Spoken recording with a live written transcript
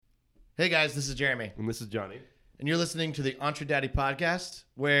Hey guys, this is Jeremy. And this is Johnny. And you're listening to the Entre Daddy podcast,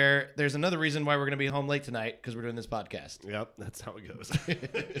 where there's another reason why we're going to be home late tonight, because we're doing this podcast. Yep, that's how it goes.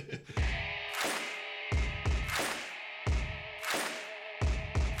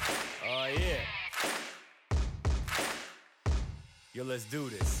 Oh, yeah. Yo, let's do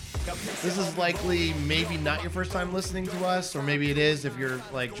this. This is likely maybe not your first time listening to us, or maybe it is if you're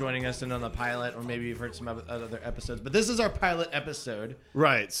like joining us in on the pilot, or maybe you've heard some other episodes. But this is our pilot episode.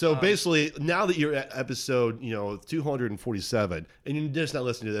 Right. So basically, now that you're at episode, 247, and you're just not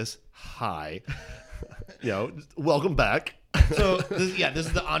listening to this, hi. Welcome back. So this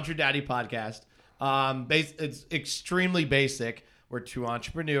is the Entre Daddy podcast. It's extremely basic. We're two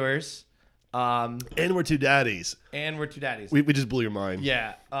entrepreneurs. And we're two daddies. We We just blew your mind.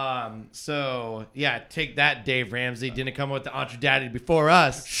 Yeah. Take that, Dave Ramsey. Didn't come up with the Entre Daddy before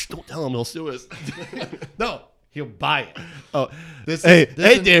us. Shh, don't tell him, he'll sue us. No, he'll buy it. Oh, This hey,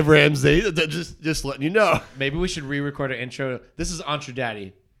 is- Dave Ramsey, just letting you know. Maybe we should re-record our intro. This is Entre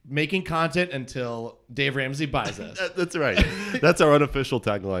Daddy, making content until Dave Ramsey buys us. That's right. That's our unofficial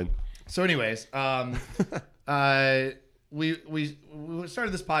tagline. So, anyways, we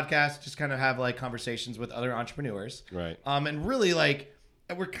started this podcast just kind of have like conversations with other entrepreneurs, Right. And really like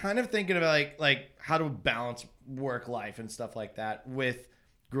we're kind of thinking about like how to balance work life and stuff like that with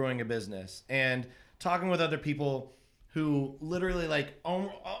growing a business and talking with other people who literally like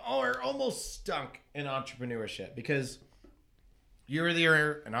are almost stuck in entrepreneurship, because you're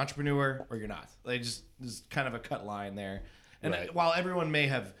either an entrepreneur or you're not. Like just there's kind of a cut line there, and Right. while everyone may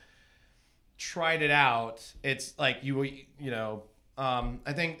have tried it out, it's like I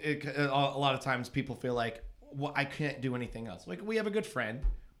think a lot of times people feel like, well, I can't do anything else. Like we have a good friend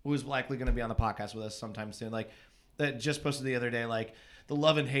who is likely going to be on the podcast with us sometime soon, like that just posted the other day, like the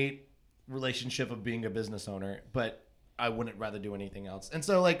love and hate relationship of being a business owner, but I wouldn't rather do anything else. And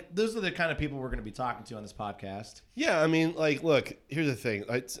so like those are the kind of people we're going to be talking to on this podcast. Yeah, I mean, like, look, here's the thing.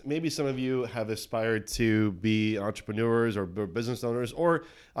 Maybe some of you have aspired to be entrepreneurs or business owners, or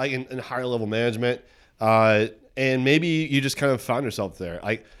like in higher level management, and maybe you just kind of found yourself there.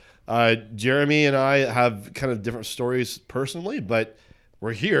 Jeremy and I have kind of different stories personally, but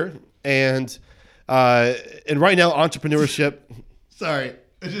we're here, and right now, entrepreneurship. Sorry,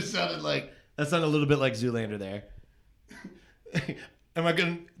 it just sounded like that sounded a little bit like Zoolander there.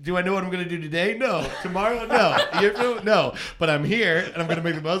 Do I know what I'm gonna do today? No. Tomorrow? No. No. But I'm here and I'm gonna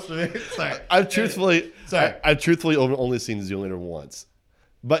make the most of it. Sorry. I've truthfully only seen Zoolander once,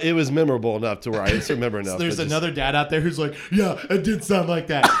 but it was memorable enough to where I still remember enough. There's another dad out there who's like, yeah, it did sound like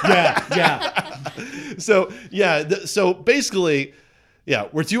that. Yeah. So basically,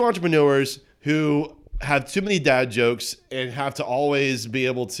 we're two entrepreneurs who have too many dad jokes and have to always be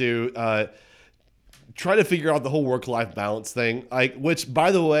able to try to figure out the whole work-life balance thing, which,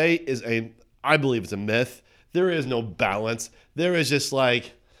 by the way, I believe it's a myth. There is no balance. There is just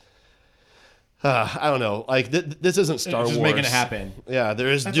like, I don't know. Like this isn't Star Wars. Just making it happen. Yeah, there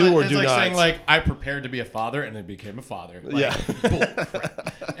is That's do like, or it's do like not. saying like I prepared to be a father and then became a father. Like, bull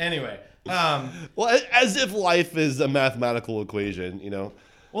crap. Anyway, well, as if life is a mathematical equation,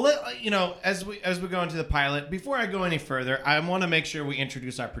 Well, as we go into the pilot, before I go any further, I want to make sure we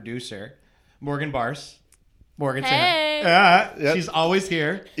introduce our producer, Morgan Bars. Morgan, Hey. Yep. She's always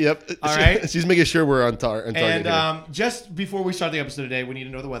here. Yep. All right. She's making sure we're on target. And just before we start the episode today, we need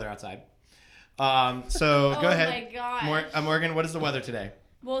to know the weather outside. So go ahead. Oh my gosh. Morgan, what is the weather today?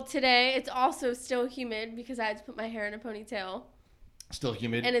 Well, today it's also still humid because I had to put my hair in a ponytail. Still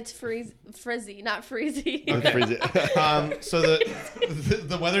humid. And it's frizzy, not freezy. Okay. So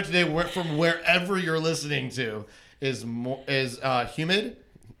the weather today, from wherever you're listening to, is humid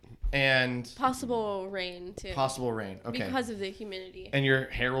and Possible rain, too. possible rain. Okay. Because of the humidity. And your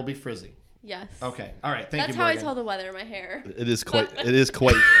hair will be frizzy. Yes. Okay. All right. Thank That's you, how I Morgan. tell the weather, my hair. It is quite. Is it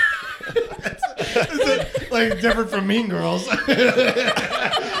like different from Mean Girls? Who needs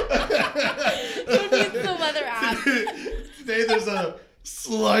the weather app? Today there's a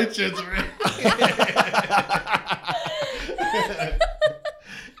slight chance of rain.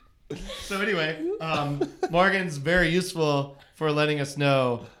 So anyway, Morgan's very useful for letting us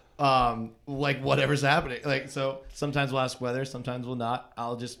know like whatever's happening. Like, so sometimes we'll ask weather, sometimes we'll not.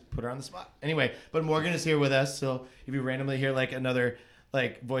 I'll just put her on the spot. Anyway, but Morgan is here with us, so if you randomly hear like another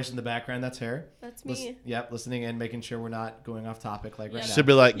like voice in the background, that's her. That's me. Yep, listening and making sure we're not going off topic like right now. Should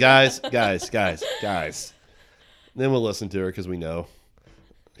be like, guys. Then we'll listen to her because we know.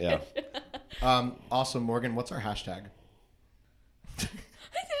 Yeah. Also, Morgan, what's our hashtag? I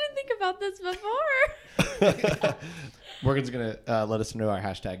didn't think about this before. Morgan's gonna let us know our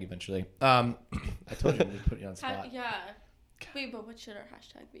hashtag eventually. I told you to put you on the spot. Yeah. Wait, but what should our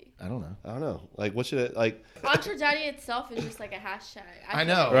hashtag be? I don't know. I don't know. Like, what should it like? Entre Daddy itself is just like a hashtag. I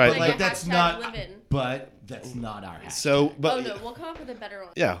feel know, like Right. it's Like a that's hashtag not. living. But that's not our hashtag. So, but Oh no, we'll come up with a better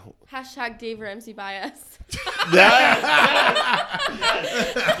one. yeah, Hashtag Dave Ramsey by us.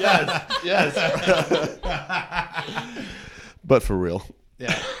 yes. But for real.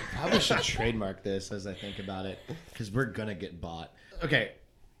 Yeah, probably should trademark this as I think about it because we're gonna get bought. Okay,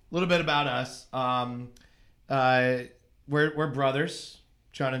 a little bit about us. We're brothers,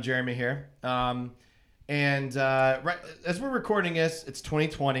 John and Jeremy here. And right as we're recording this, it's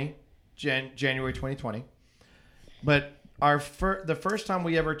 2020, January 2020. But the first time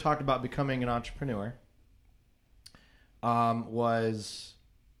we ever talked about becoming an entrepreneur was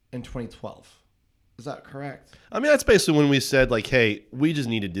in 2012. Is that correct? I mean, that's basically when we said like, "Hey, we just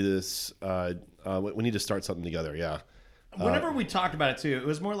need to do this. We need to start something together." Yeah. Whenever we talked about it too, it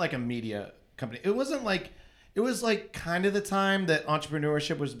was more like a media company. It wasn't like it was like kind of the time that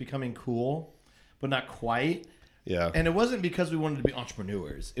entrepreneurship was becoming cool, but not quite. Yeah. And it wasn't because we wanted to be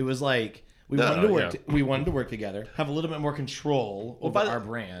entrepreneurs. It was like we No, wanted to work. yeah. We wanted to work together, have a little bit more control over our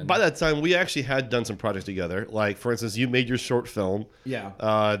brand. By that time, we actually had done some projects together. Like, for instance, you made your short film. Yeah.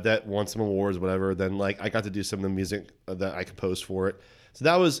 That won some awards, whatever. Then, like, I got to do some of the music that I composed for it. So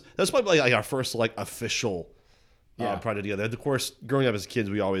that was probably like our first like official Yeah. project together. And of course, growing up as kids,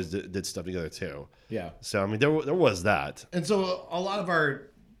 we always did stuff together too. Yeah. So I mean, there was that. And so a lot of our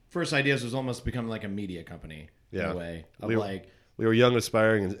first ideas was almost becoming like a media company in Yeah. a way of We were- like. We were young,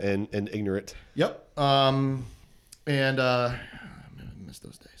 aspiring, and ignorant. Yep. I miss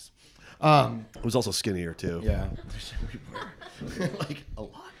those days. It was also skinnier too. Yeah, we were like a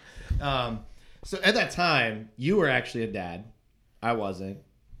lot. So at that time, you were actually a dad. I wasn't.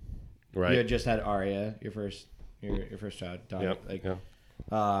 Right. You had just had Arya, your first child. Daughter. Yep. Like,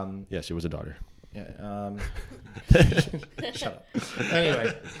 Yeah. Yeah, she was a daughter. yeah. Shut up.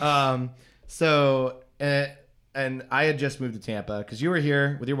 Anyway, and I had just moved to Tampa because you were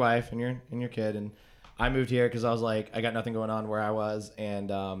here with your wife and your kid, and I moved here because I was like, I got nothing going on where I was, and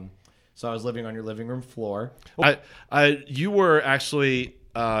so I was living on your living room floor. You were actually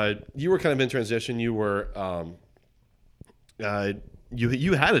you were kind of in transition. You were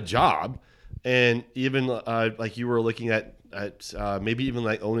you had a job, and even like you were looking at maybe even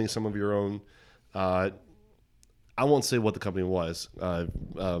like owning some of your own. I won't say what the company was,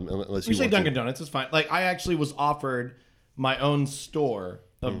 unless You you say want Dunkin' to. Donuts, it's fine. Like I actually was offered my own store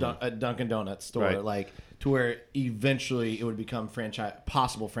of a Dunkin' Donuts store, Right. like to where eventually it would become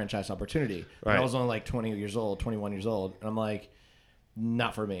possible franchise opportunity. When I Right. was only like 21 years old, and I'm like,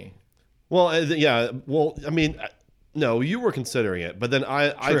 not for me. Well, yeah. Well, I mean, no, you were considering it, but then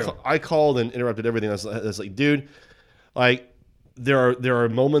True. I called and interrupted everything. I was like, dude, like there are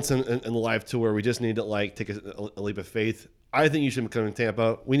moments in life to where we just need to like take a leap of faith. I think you should come to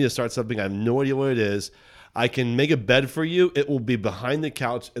Tampa. We need to start something. I have no idea what it is. I can make a bed for you. It will be behind the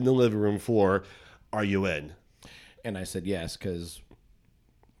couch in the living room floor. Are you in? And I said yes because,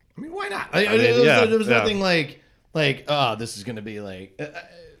 I mean, why not? mean, There was yeah. nothing like oh, this is gonna be like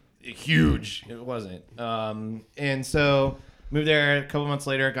huge. It wasn't. And so moved there. A couple months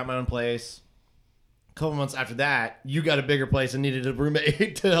later, got my own place. A couple months after that, you got a bigger place and needed a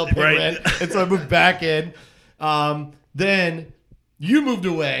roommate to help pay Right. rent, and so I moved back in. Then you moved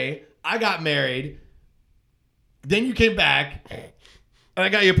away. I got married. Then you came back. And I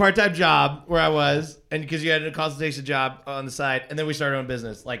got you a part-time job where I was, and because you had a consultation job on the side, and then we started our own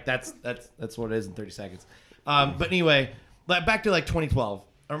business. Like that's what it is in 30 seconds. But anyway, back to like 2012.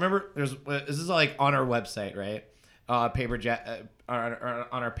 I remember this is like on our website, right? On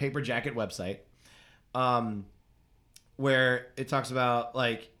our Paper Jacket website, where it talks about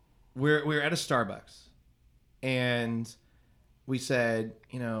like we're at a Starbucks, and we said,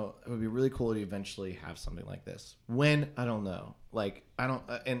 you know, it would be really cool to eventually have something like this. When? I don't know. Like, I don't,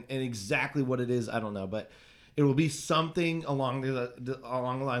 and exactly what it is, I don't know. But it will be something along the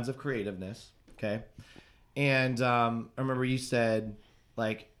lines of creativeness. Okay. And I remember you said,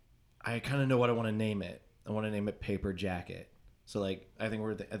 like, I kind of know what I want to name it. I want to name it Paper Jacket. So, like, I think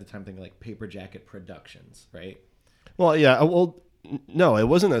we're at the time thinking like Paper Jacket Productions, right? Well, yeah. Well, no, it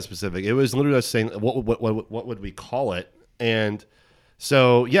wasn't that specific. It was literally us saying, what would we call it? And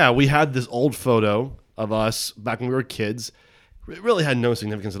so, yeah, we had this old photo of us back when we were kids. It really had no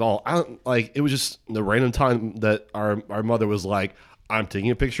significance at all. It was just the random time that our mother was like, I'm taking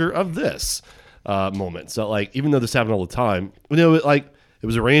a picture of this moment. So, like, even though this happened all the time, you know, it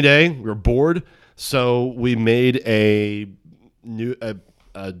was a rainy day. We were bored. So we made a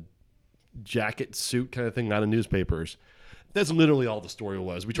jacket suit kind of thing out of newspapers That's literally all the story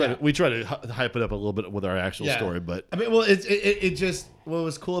was. We try Yeah. to hype it up a little bit with our actual story, but I mean, well, it just what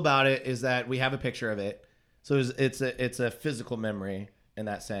was cool about it is that we have a picture of it, so it's a physical memory in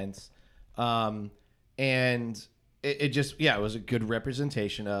that sense, and it just it was a good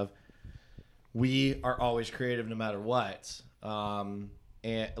representation of we are always creative no matter what, and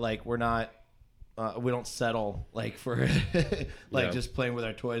like we're not. We don't settle like for just playing with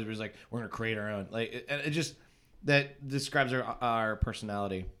our toys. We're just like we're gonna create our own. Like it just that describes our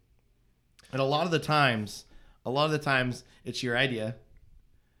personality. And a lot of the times it's your idea,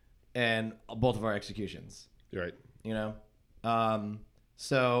 and both of our executions. you're right. You know,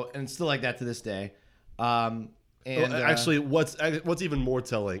 so and it's still like that to this day. And Actually, what's even more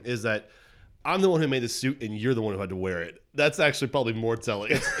telling is that I'm the one who made the suit, and you're the one who had to wear it. That's actually probably more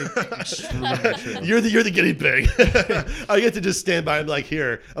telling. extremely true. You're the guinea pig. I get to just stand by and be like,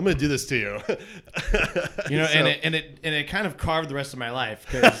 here, I'm going to do this to you. You know, So- and it kind of carved the rest of my life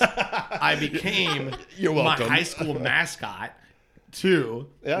because I became You're my welcome. high school mascot too,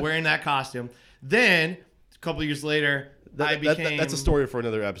 Yeah. wearing that costume. Then a couple years later, I became. That's a story for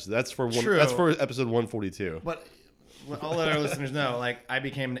another episode. That's for True. That's for episode 142. But I'll let our listeners know, like I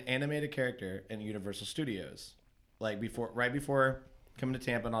became an animated character in Universal Studios, like right before coming to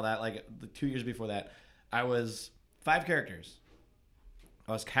Tampa and all that. Like the 2 years before that, I was 5 characters.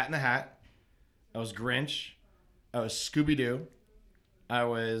 I was Cat in the Hat. I was Grinch. I was Scooby Doo. I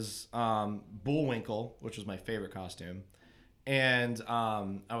was Bullwinkle, which was my favorite costume, and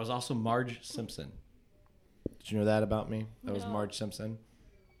I was also Marge Simpson. Did you know that about me? I was No. Marge Simpson.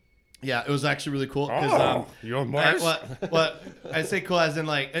 Yeah, it was actually really cool. 'Cause, you're Mars? what I say cool as in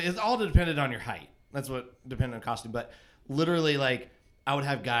like it's all dependent on your height. That's what depended on costume. But literally, like I would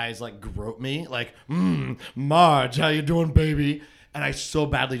have guys like grope me, like, Marge, how you doing, baby? And I so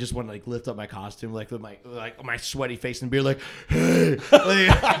badly just want to like lift up my costume, like with my sweaty face and be like, hey,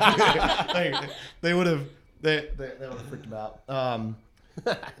 like, they would have freaked them out.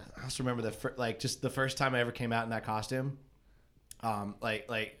 I also remember just the first time I ever came out in that costume. Like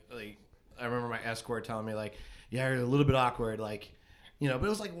I remember my escort telling me like, yeah, you're a little bit awkward, like, you know, but it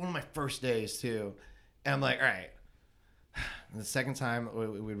was like one of my first days too. And I'm like, all right. And the second time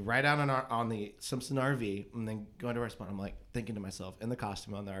we'd ride out on the Simpson RV and then go into our spot. I'm like thinking to myself in the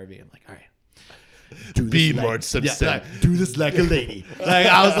costume on the RV. I'm like, all right. Do Be this like- Marge Simpson. Yeah, like, do this like a lady. Like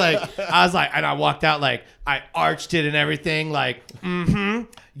I was like, and I walked out like I arched it and everything. Like,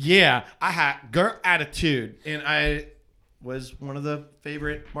 yeah, I had girl attitude, and I was one of the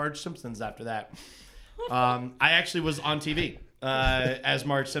favorite Marge Simpsons after that. I actually was on TV as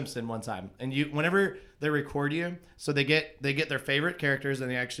Marge Simpson one time, and whenever they record you, so they get their favorite characters and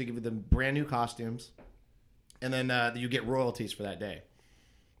they actually give them brand new costumes, and then you get royalties for that day.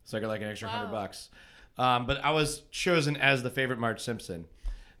 So I got like an extra Wow. $100. But I was chosen as the favorite Marge Simpson.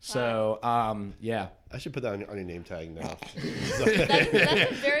 So yeah, I should put that on your name tag now. That's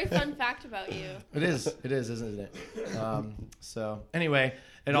a very fun fact about you. it is, isn't it? So anyway,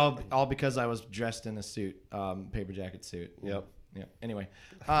 it all because I was dressed in a suit, paper jacket suit. Yep. Yeah. Anyway,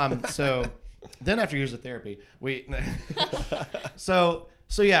 so then after years of therapy, so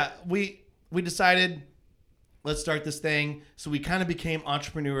yeah, we decided let's start this thing. So we kind of became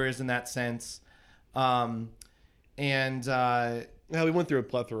entrepreneurs in that sense, and Yeah, we went through a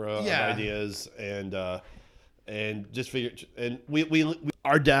plethora Yeah. of ideas and just figured. And we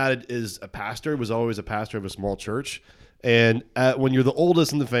our dad is a pastor. Was always a pastor of a small church. And when you're the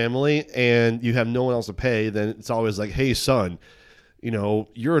oldest in the family and you have no one else to pay, then it's always like, hey, son, you know,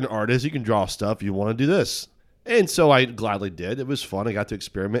 you're an artist. You can draw stuff. You want to do this. And so I gladly did. It was fun. I got to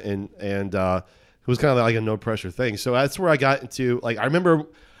experiment and it was kind of like a no pressure thing. So that's where I got into, like, I remember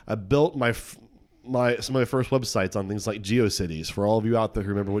I built some of my first websites on things like GeoCities. For all of you out there who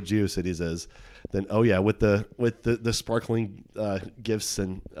remember what GeoCities is, then oh yeah, with the sparkling gifs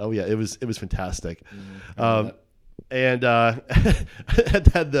and oh yeah, it was fantastic. And it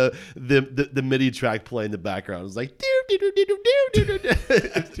had the MIDI track play in the background. It was like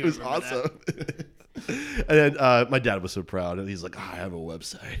it was awesome. And then my dad was so proud, and he's like, I have a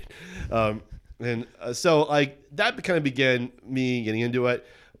website. So like that kind of began me getting into it.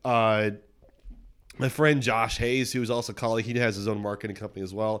 My friend Josh Hayes, who was also a colleague, he has his own marketing company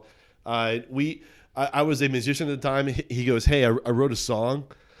as well. I was a musician at the time. He goes, hey, I wrote a song,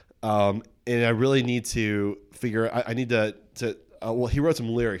 and I really need to figure. I need to. Well, he wrote some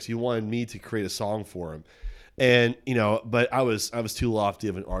lyrics. He wanted me to create a song for him, and you know, but I was too lofty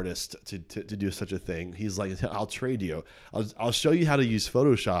of an artist to do such a thing. He's like, I'll trade you. I'll show you how to use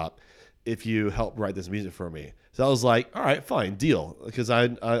Photoshop if you help write this music for me. So I was like, all right, fine, deal, because I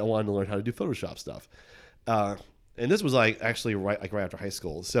wanted to learn how to do Photoshop stuff. and this was like actually right after high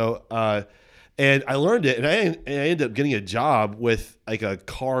school. So and I learned it, and I ended up getting a job with like a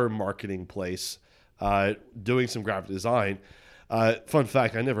car marketing place, doing some graphic design. Fun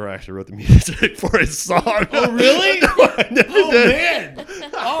fact, I never actually wrote the music for his song. Oh, really? No, I never did. Man.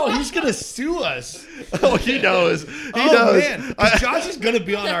 Oh, he's going to sue us. Oh, he knows. He Oh, knows. man. 'Cause Josh is going to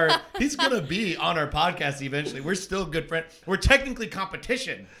be on our podcast eventually. We're still good friends. We're technically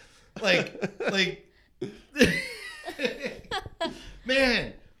competition. Like,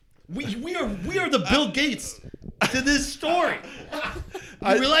 man, we are the Bill Gates to this story.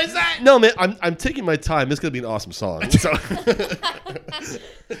 You realize that? No, man, I'm taking my time. It's gonna be an awesome song. So.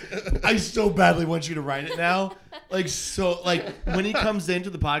 I so badly want you to write it now. Like when he comes into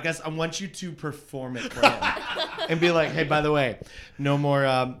the podcast, I want you to perform it for him and be like, "Hey, by the way, no more.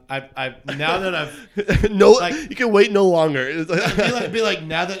 Now that I've No, like- you can wait no longer. It's be like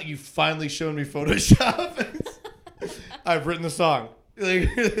now that you've finally shown me Photoshop, I've written the song.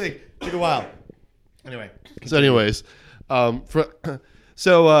 Like, took a while. Anyway, So, anyways,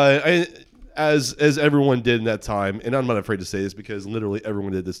 as everyone did in that time, and I'm not afraid to say this because literally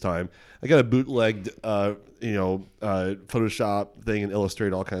everyone did this time. I got a bootlegged, Photoshop thing and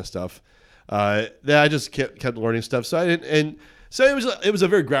Illustrator, all kind of stuff. That I just kept learning stuff. So it was a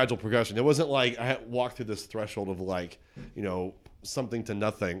very gradual progression. It wasn't like I had walked through this threshold of like, something to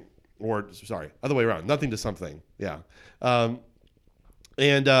nothing, or sorry, other way around, nothing to something. Yeah.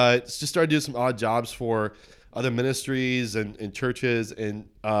 And just started doing some odd jobs for other ministries and churches. And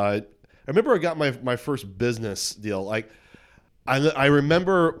I remember I got my first business deal. Like I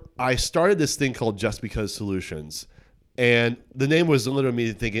remember I started this thing called Just Because Solutions. And the name was literally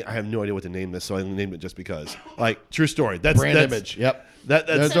me thinking, I have no idea what to name this, so I named it Just Because. Like, true story. That's brand image. Yep.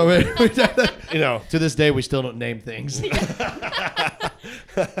 That's To this day, we still don't name things.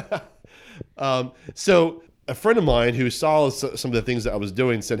 So a friend of mine who saw some of the things that I was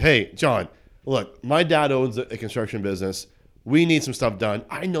doing said, "Hey, John, look, my dad owns a construction business. We need some stuff done.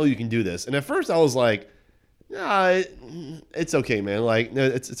 I know you can do this." And at first I was like, "Nah, it's okay, man. Like, no,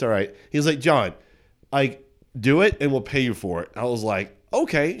 it's all right." He was like, "John, like, do it and we'll pay you for it." I was like,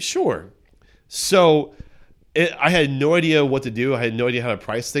 "Okay, sure." So I had no idea what to do. I had no idea how to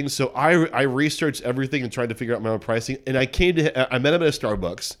price things. So I researched everything and tried to figure out my own pricing. And I met him at a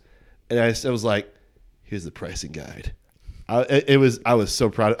Starbucks, and I was like, "Here's the pricing guide." I was so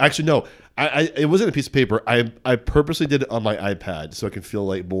proud. Actually, no, it wasn't a piece of paper. I purposely did it on my iPad so I could feel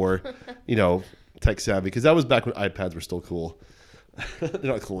like more, tech savvy, because that was back when iPads were still cool.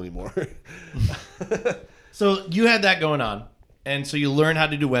 They're not cool anymore. So you had that going on, and so you learned how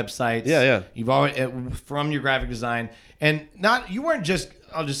to do websites. Yeah. You've already from your graphic design, and you weren't just.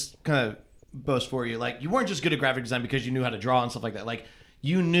 I'll just kind of boast for you. Like, you weren't just good at graphic design because you knew how to draw and stuff like that. Like,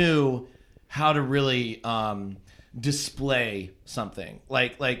 you knew how to really display something.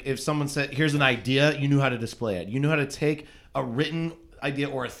 Like if someone said, "Here's an idea," you knew how to display it. You knew how to take a written idea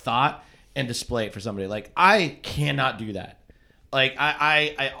or a thought and display it for somebody. Like, I cannot do that. Like,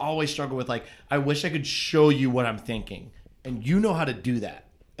 I always struggle with, like, I wish I could show you what I'm thinking. And you know how to do that.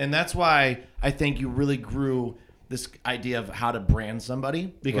 And that's why I think you really grew this idea of how to brand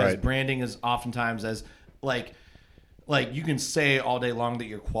somebody. Because Right. branding is oftentimes as, like you can say all day long that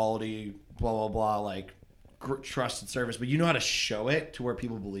your quality, blah, blah, blah, like, trusted service. But you know how to show it to where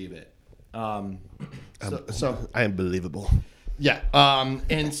people believe it. So I am believable. yeah.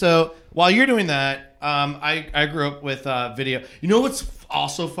 And so while you're doing that, I grew up with video. You know what's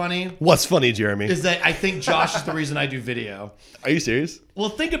also funny What's funny, Jeremy? is that I think Josh is the reason I do video. Are you serious? Well,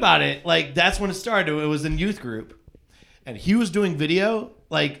 think about it. Like, that's when it started. It was in youth group, and he was doing video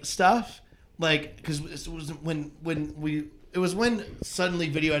like stuff, like, because it was when suddenly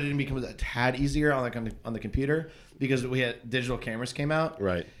video editing became a tad easier on the computer because we had digital cameras came out.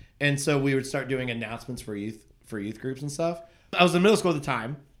 Right. And so we would start doing announcements for youth groups and stuff. I was in middle school at the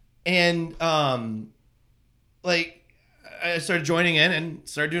time, and I started joining in and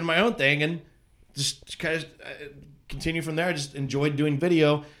started doing my own thing, and just kind of continue from there. I just enjoyed doing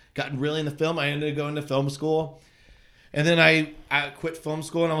video, got really into film. I ended up going to film school, and then I quit film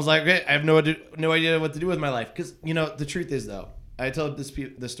school, and I was like, okay, I have no idea what to do with my life. Because the truth is, though, I tell this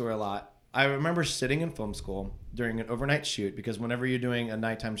story a lot. I remember sitting in film school during an overnight shoot, because whenever you're doing a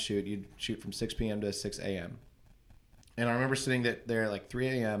nighttime shoot, you shoot from 6 p.m. to 6 a.m. And I remember sitting there at like 3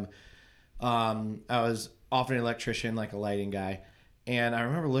 a.m. I was often an electrician, like a lighting guy. And I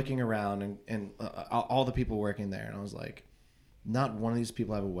remember looking around and all the people working there. And I was like, not one of these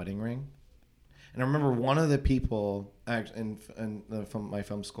people have a wedding ring. And I remember one of the people in my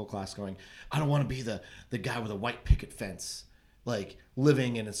film school class going, I don't want to be the guy with a white picket fence, like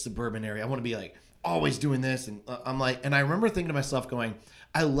living in a suburban area. I want to be like always doing this, and I'm like, and I remember thinking to myself, going,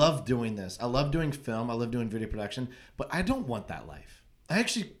 I love doing this. I love doing film. I love doing video production, but I don't want that life. I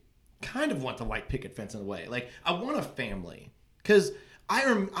actually kind of want the white picket fence in a way. Like, I want a family, because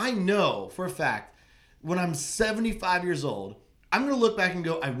I know for a fact when I'm 75 years old, I'm gonna look back and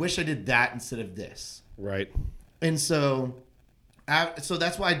go, I wish I did that instead of this. Right. And so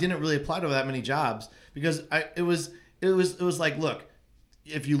that's why I didn't really apply to that many jobs, because it was like, look,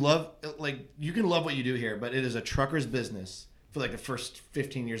 if you love, like, you can love what you do here, but it is a trucker's business for like the first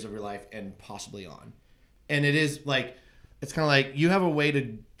 15 years of your life and possibly on. And it is like, it's kind of like you have a way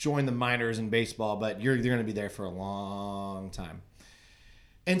to join the minors in baseball, but you're going to be there for a long time.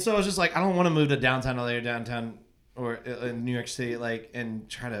 And so I was just like, I don't want to move to downtown LA or downtown or in New York City, like, and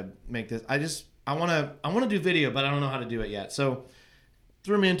try to make this. I want to do video, but I don't know how to do it yet. So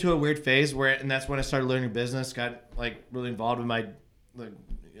threw me into a weird phase and that's when I started learning business, got like really involved with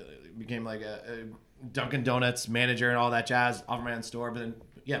became like a Dunkin' Donuts manager and all that jazz, offered my own store, but then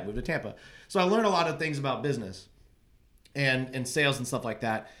moved to Tampa. So I learned a lot of things about business and sales and stuff like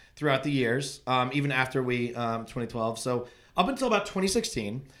that throughout the years, even after 2012. So up until about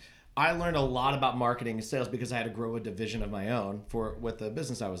 2016, I learned a lot about marketing and sales because I had to grow a division of my own with the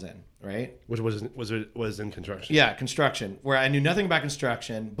business I was in, right? Which was in construction. Yeah, construction, where I knew nothing about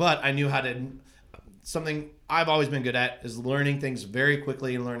construction, but I knew how to. Something I've always been good at is learning things very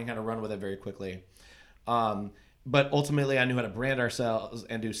quickly and learning how to run with it very quickly. But ultimately, I knew how to brand ourselves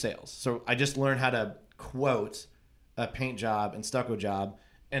and do sales. So I just learned how to quote a paint job and stucco job,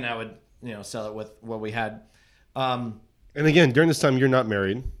 and I would sell it with what we had. And again, during this time, you're not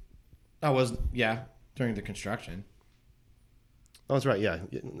married. I was, during the construction. Oh, that's right. Yeah,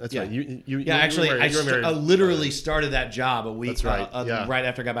 that's right. You actually, were married. I literally started that job a week. That's right. Right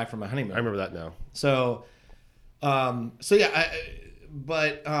after I got back from my honeymoon. I remember that now. So, so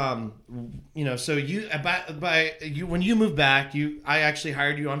when you moved back, I actually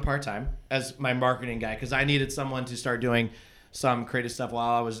hired you on part time as my marketing guy because I needed someone to start doing some creative stuff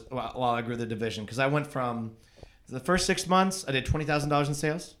while I grew the division. Because I went from the first 6 months, I did $20,000 in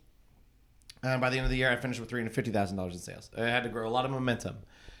sales. And by the end of the year, I finished with $350,000 in sales. I had to grow a lot of momentum.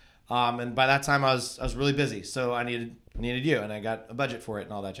 And by that time, I was really busy. So I needed you, and I got a budget for it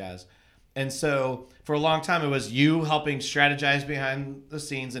and all that jazz. And so for a long time, it was you helping strategize behind the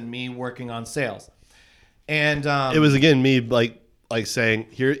scenes and me working on sales. And it was, again, me like saying,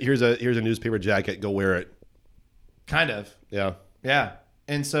 here's a newspaper jacket, go wear it. Kind of. Yeah. Yeah.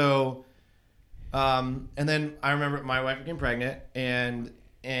 And so, and then I remember my wife became pregnant, and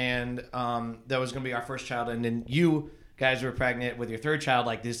that was going to be our first child. And then you guys were pregnant with your third child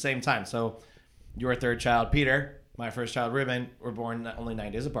like the same time. So your third child, Peter, my first child, Ruben, were born only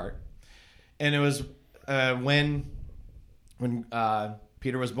 9 days apart. And it was when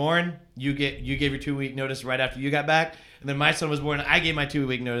Peter was born, you gave your 2-week notice right after you got back. And then my son was born. I gave my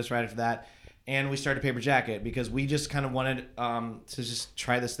 2-week notice right after that. And we started Paper Jacket because we just kind of wanted to just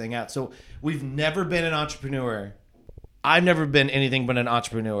try this thing out. So we've never been an entrepreneur. I've never been anything but an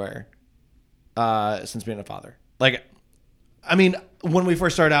entrepreneur since being a father. Like, I mean, when we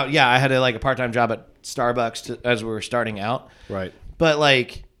first started out, I had a part-time job at Starbucks as we were starting out. Right. But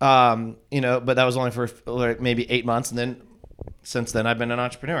but that was only for maybe 8 months. And then since then I've been an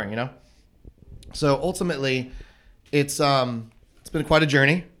entrepreneur, So ultimately it's been quite a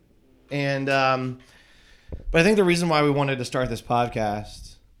journey. And, but I think the reason why we wanted to start this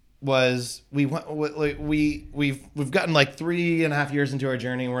podcast was we've gotten 3.5 years into our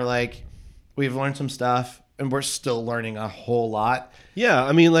journey. And we've learned some stuff and we're still learning a whole lot. Yeah.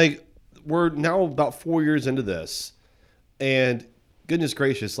 I mean, we're now about 4 years into this, and goodness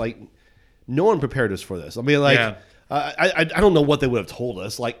gracious, no one prepared us for this. I mean, I don't know what they would have told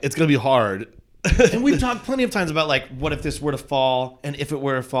us. It's going to be hard. And we've talked plenty of times about what if this were to fall, and if it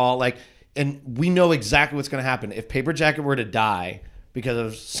were to fall, and we know exactly what's going to happen if Paper Jacket were to die because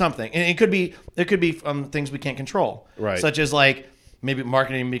of something. And it could be things we can't control, right? Such as maybe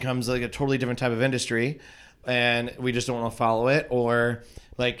marketing becomes a totally different type of industry, and we just don't want to follow it, or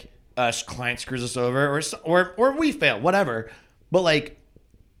a client screws us over, or we fail, whatever. But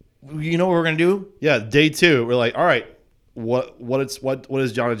you know what we're gonna do? Yeah, day 2, we're all right. What is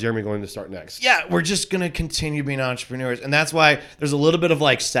John and Jeremy going to start next? Yeah, we're just going to continue being entrepreneurs. And that's why there's a little bit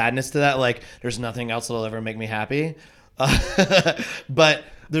of sadness to that. There's nothing else that'll ever make me happy. But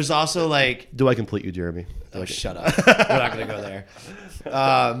there's also Do I complete you, Jeremy? Shut up. We're not going to go there.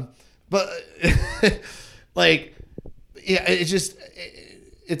 But it's just,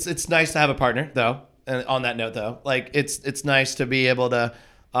 it's nice to have a partner though. And on that note though, it's nice to be able to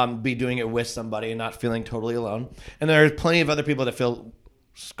be doing it with somebody and not feeling totally alone. And there are plenty of other people that feel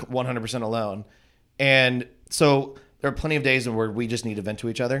 100% alone. And so there are plenty of days where we just need to vent to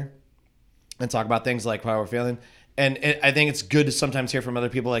each other and talk about things like how we're feeling. And I think it's good to sometimes hear from other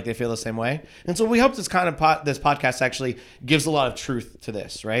people like they feel the same way. And so we hope this kind of this podcast actually gives a lot of truth to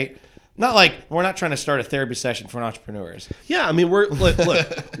this, right? Not like we're not trying to start a therapy session for entrepreneurs. Yeah, I mean, look,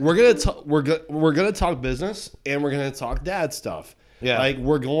 we're gonna talk business and we're gonna talk dad stuff. Yeah. Like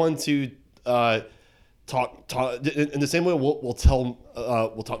we're going to talk in the same way we'll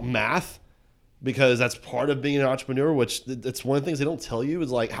talk math, because that's part of being an entrepreneur, which that's one of the things they don't tell you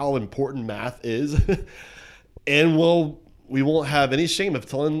is like how important math is. And we won't have any shame of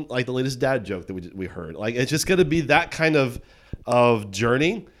telling like the latest dad joke that we heard. Like it's just going to be that kind of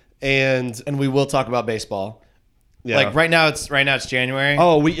journey. And we will talk about baseball. yeah. Like right now it's January.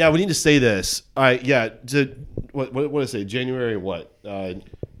 Oh, we need to say this. All right, yeah. What did I say? January what?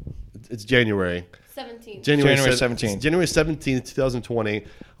 It's January. 17. January 17th. 17th. January 17th, 2020.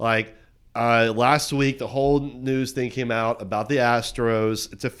 Like last week, the whole news thing came out about the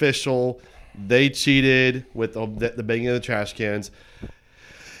Astros. It's official. They cheated with the banging of the trash cans.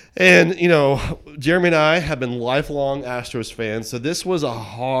 And, you know, Jeremy and I have been lifelong Astros fans, so this was a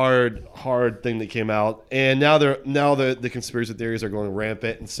hard thing that came out. And now the conspiracy theories are going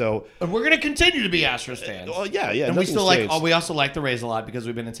rampant, and so And we're gonna continue to be Astros fans. well, yeah, And we nothing's still changed. we also like the Rays a lot because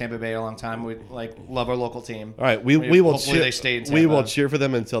we've been in Tampa Bay a long time. We love our local team. All right, we will Hopefully cheer. they stay in We will Tampa. cheer for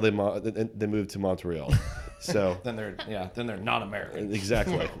them until they move to Montreal. So Then they're not American.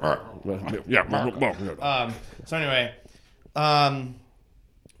 exactly. Yeah. So anyway,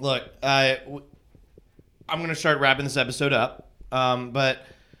 look, I'm gonna start wrapping this episode up. But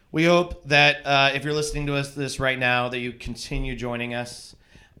we hope that if you're listening to this right now, that you continue joining us.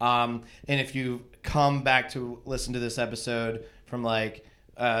 And if you come back to listen to this episode from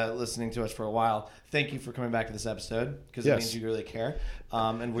listening to us for a while, thank you for coming back to this episode because it Yes. means you really care.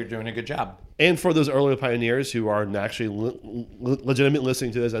 And we're doing a good job. And for those early pioneers who are actually legitimately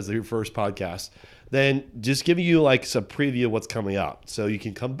listening to this as their first podcast, then just giving you like some preview of what's coming up, so you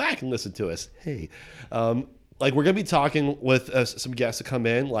can come back and listen to us. Hey, like we're gonna be talking with some guests to come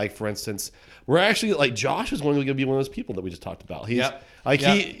in. Like for instance, we're actually like Josh is going to be one of those people that we just talked about. He's Yep. like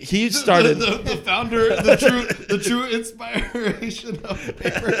Yep. he started. the founder, the true inspiration of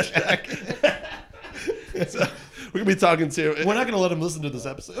Paper Jacket. We're gonna be talking to. We're not going to let him listen to this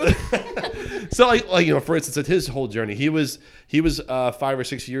episode. So like you know, for instance, at his whole journey, he was 5 or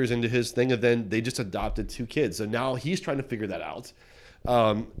 6 years into his thing, and then they just adopted 2 kids. So now he's trying to figure that out.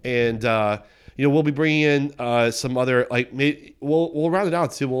 You know, we'll be bringing in some other like maybe we'll round it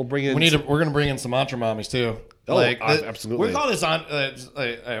out too. We'll bring in. We're going to bring in some entre mommies too. Oh, absolutely. We're calling this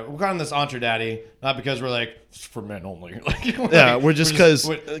we're calling this entre daddy not because we're like it's for men only. Yeah, we're just 'cause-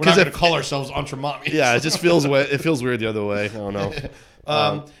 we're not 'cause going to if- call ourselves entre mommies. Yeah, it just feels it feels weird the other way. I don't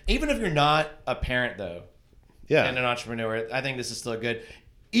know. Even if you're not a parent though, Yeah. and an entrepreneur, I think this is still good.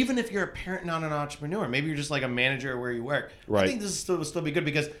 Even if you're a parent, not an entrepreneur, maybe you're just like a manager where you work. Right. I think this will still be good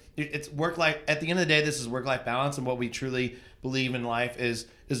because it's work life. At the end of the day, this is work life balance, and what we truly believe in life is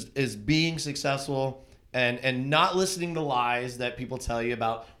being successful and not listening to lies that people tell you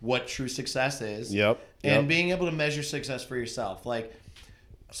about what true success is. Yep. And being able to measure success for yourself. Like,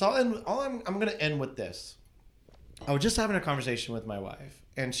 so I'm going to end with this. I was just having a conversation with my wife,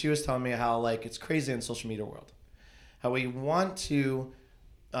 and she was telling me how like it's crazy in the social media world, how we want to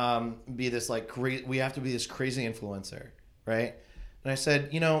be this like we have to be this crazy influencer, right? And I said,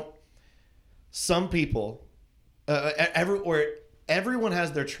 you know, some people, everyone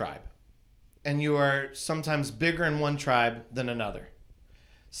has their tribe, and you are sometimes bigger in one tribe than another.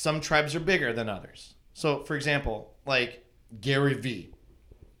 Some tribes are bigger than others. So, for example, like Gary Vee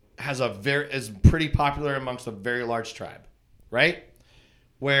is pretty popular amongst a very large tribe, right?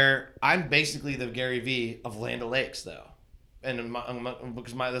 Where I'm basically the Gary Vee of Land O'Lakes, though, and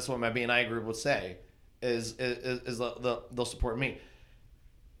because that's what my BNI group would say is they'll support me.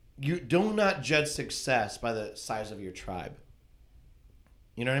 You do not judge success by the size of your tribe.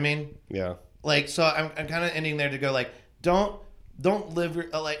 You know what I mean? Yeah. Like, so I'm kind of ending there to go like, don't live your,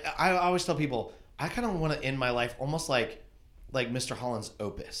 like I always tell people I kind of want to end my life almost like Mr. Holland's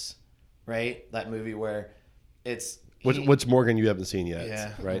Opus, right? That movie where it's Which Morgan you haven't seen yet,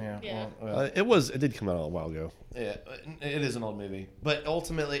 yeah, right? Yeah. Well, It did come out a while ago. yeah, it is an old movie, but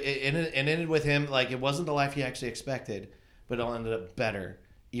ultimately it ended with him like it wasn't the life he actually expected, but it all ended up better,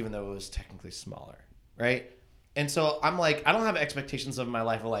 even though it was technically smaller, right? And so I'm like, I don't have expectations of my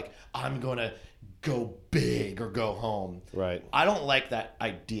life of like I'm gonna go big or go home. Right. I don't like that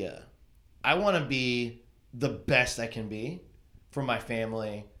idea. I want to be the best I can be for my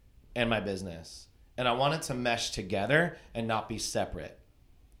family and my business. And I want it to mesh together and not be separate.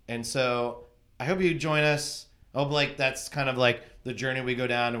 And so I hope you join us. I hope like that's kind of like the journey we go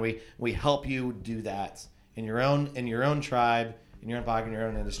down, and we help you do that in your own tribe, in your own pocket, in your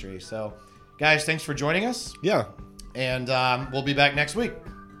own industry. So, guys, thanks for joining us, Yeah. and we'll be back next week.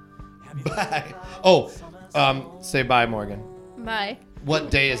 Bye. Oh, say bye, Morgan. Bye. What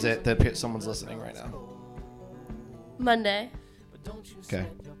day is it that someone's listening right now? Monday. Okay.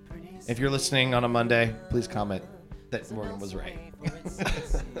 If you're listening on a Monday, please comment that Morgan was right.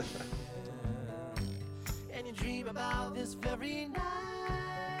 And you dream about this very night.